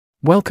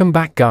Welcome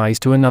back guys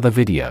to another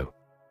video.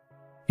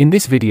 In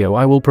this video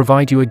I will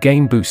provide you a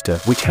game booster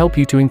which help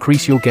you to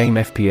increase your game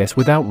FPS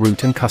without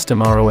root and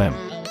custom ROM.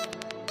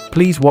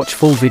 Please watch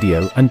full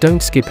video and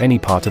don't skip any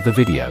part of the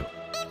video.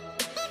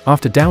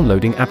 After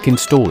downloading app,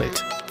 install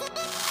it.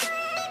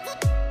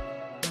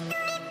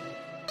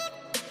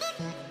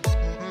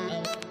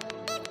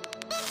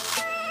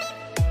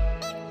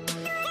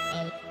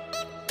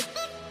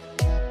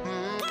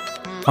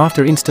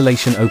 After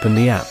installation, open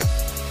the app.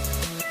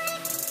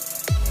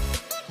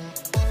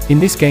 In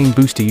this game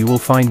booster you will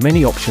find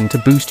many options to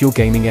boost your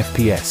gaming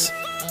FPS.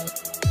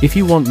 If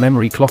you want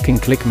memory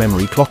clocking, click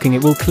memory clocking.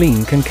 It will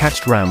clean can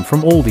cached RAM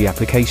from all the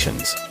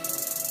applications.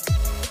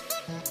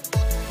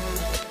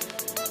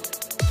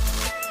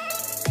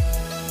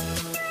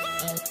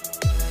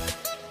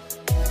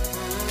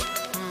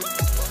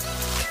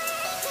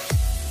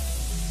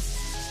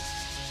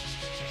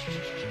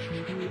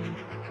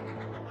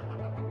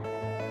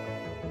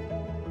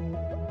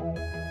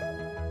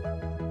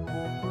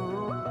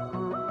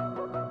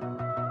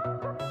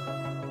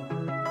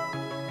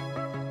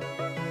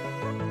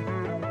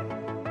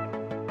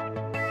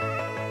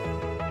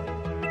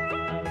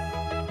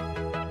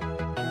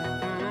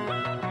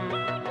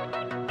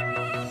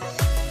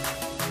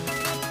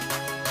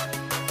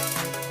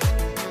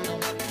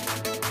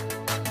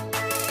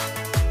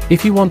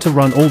 If you want to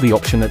run all the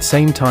option at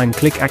same time,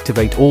 click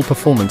activate all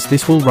performance.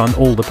 This will run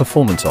all the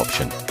performance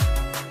option.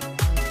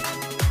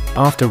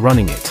 After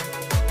running it,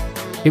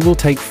 it will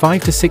take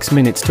 5 to 6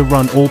 minutes to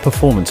run all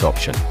performance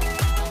option.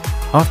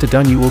 After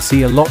done you will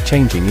see a lot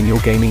changing in your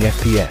gaming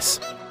FPS.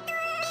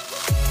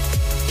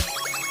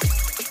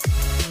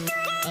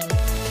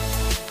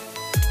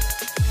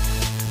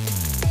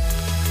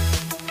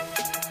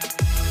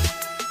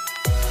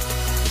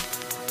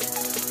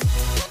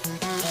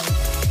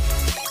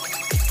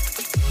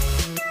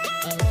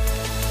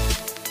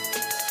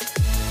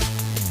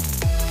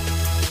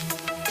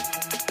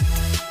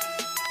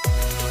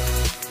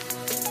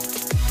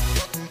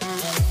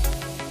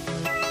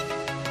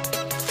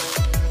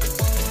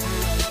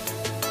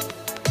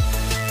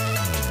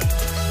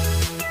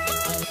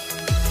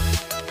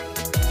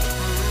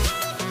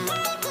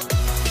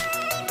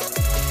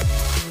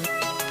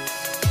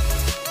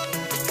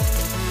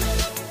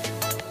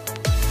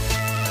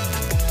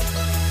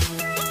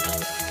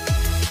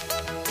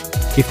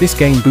 If this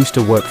game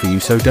booster worked for you,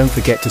 so don't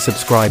forget to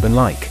subscribe and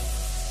like.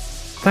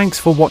 Thanks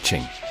for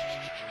watching.